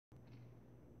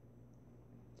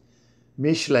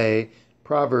Mishle,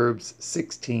 Proverbs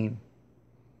 16.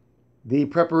 The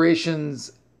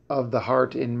preparations of the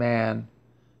heart in man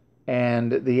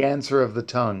and the answer of the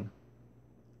tongue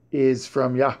is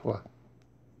from Yahweh.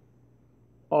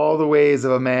 All the ways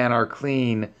of a man are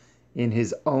clean in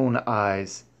his own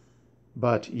eyes,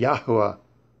 but Yahweh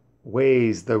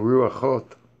weighs the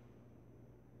ruachot.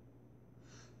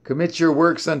 Commit your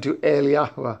works unto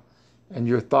Yahweh, and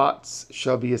your thoughts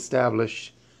shall be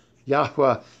established.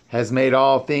 Yahweh has made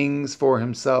all things for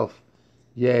himself,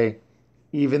 yea,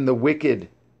 even the wicked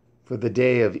for the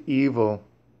day of evil.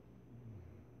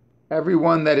 Every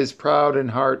one that is proud in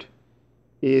heart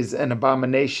is an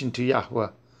abomination to Yahweh.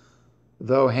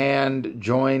 Though hand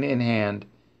join in hand,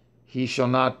 he shall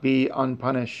not be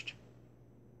unpunished.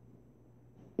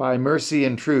 By mercy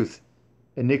and truth,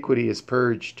 iniquity is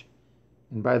purged,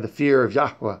 and by the fear of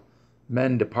Yahweh,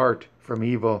 men depart from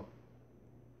evil.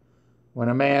 When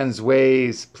a man's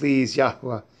ways please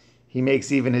Yahweh, he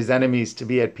makes even his enemies to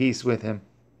be at peace with him.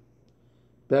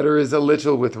 Better is a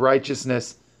little with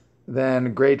righteousness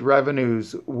than great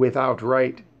revenues without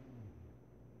right.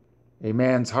 A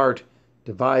man's heart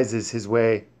devises his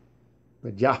way,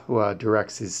 but Yahweh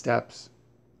directs his steps.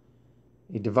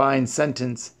 A divine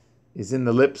sentence is in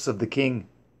the lips of the king.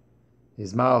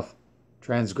 His mouth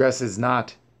transgresses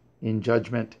not in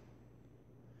judgment.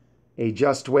 A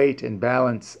just weight and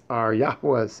balance are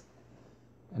Yahweh's,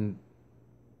 and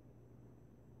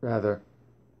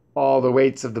all the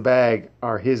weights of the bag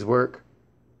are his work.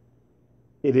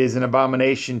 It is an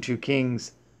abomination to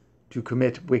kings to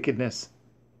commit wickedness,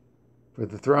 for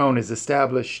the throne is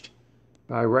established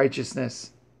by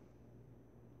righteousness.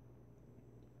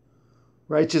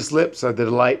 Righteous lips are the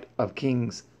delight of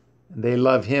kings, and they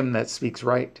love him that speaks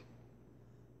right.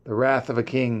 The wrath of a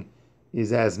king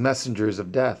is as messengers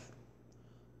of death,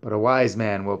 but a wise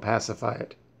man will pacify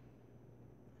it.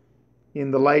 In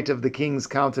the light of the king's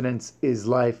countenance is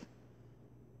life,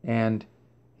 and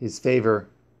his favor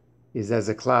is as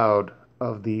a cloud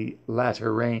of the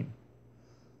latter rain.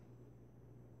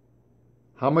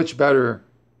 How much better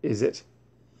is it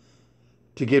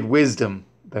to get wisdom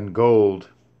than gold,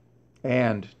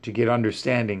 and to get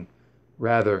understanding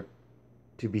rather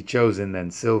to be chosen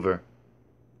than silver.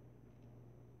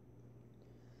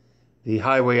 The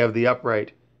highway of the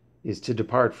upright is to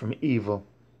depart from evil.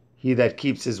 He that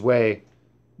keeps his way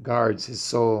guards his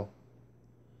soul.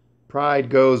 Pride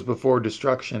goes before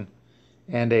destruction,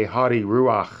 and a haughty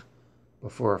ruach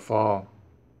before a fall.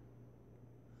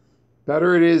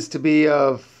 Better it is to be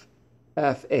of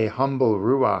a humble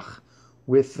ruach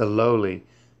with the lowly,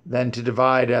 than to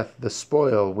divide the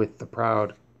spoil with the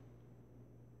proud.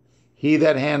 He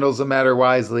that handles a matter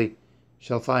wisely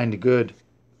shall find good,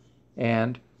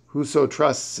 and whoso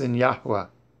trusts in Yahweh,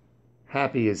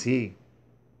 happy is he.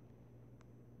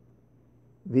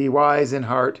 The wise in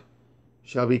heart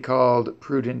shall be called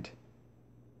prudent,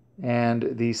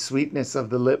 and the sweetness of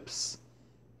the lips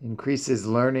increases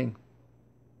learning.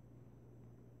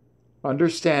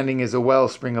 Understanding is a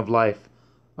wellspring of life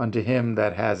unto him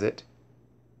that has it,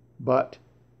 but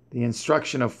the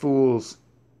instruction of fools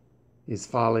is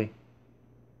folly.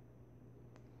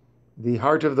 The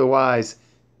heart of the wise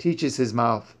teaches his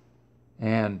mouth,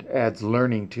 and adds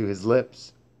learning to his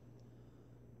lips.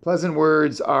 Pleasant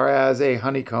words are as a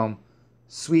honeycomb,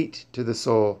 sweet to the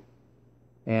soul,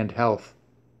 and health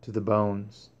to the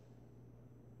bones.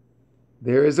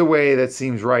 There is a way that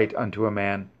seems right unto a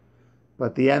man,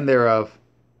 but the end thereof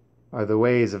are the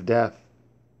ways of death.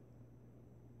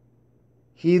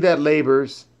 He that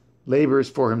labors, labors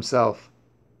for himself,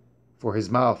 for his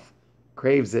mouth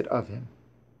craves it of him.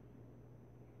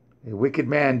 A wicked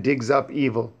man digs up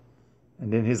evil,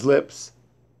 and in his lips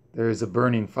there is a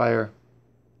burning fire.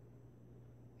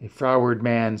 A froward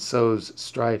man sows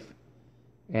strife,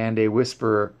 and a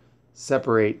whisperer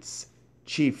separates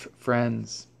chief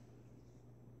friends.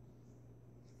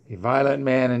 A violent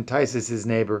man entices his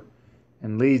neighbor,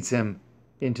 and leads him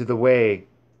into the way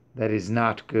that is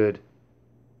not good.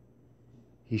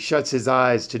 He shuts his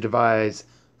eyes to devise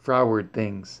froward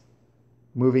things.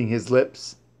 Moving his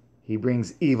lips, he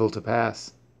brings evil to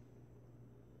pass.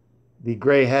 The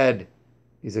gray head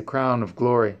is a crown of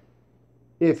glory,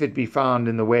 if it be found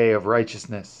in the way of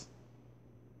righteousness.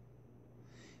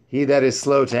 He that is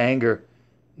slow to anger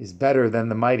is better than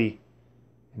the mighty,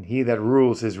 and he that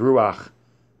rules his ruach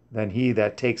than he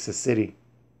that takes a city.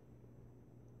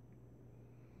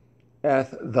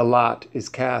 The lot is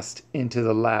cast into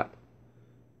the lap,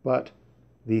 but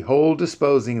the whole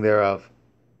disposing thereof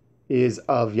is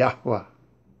of Yahweh.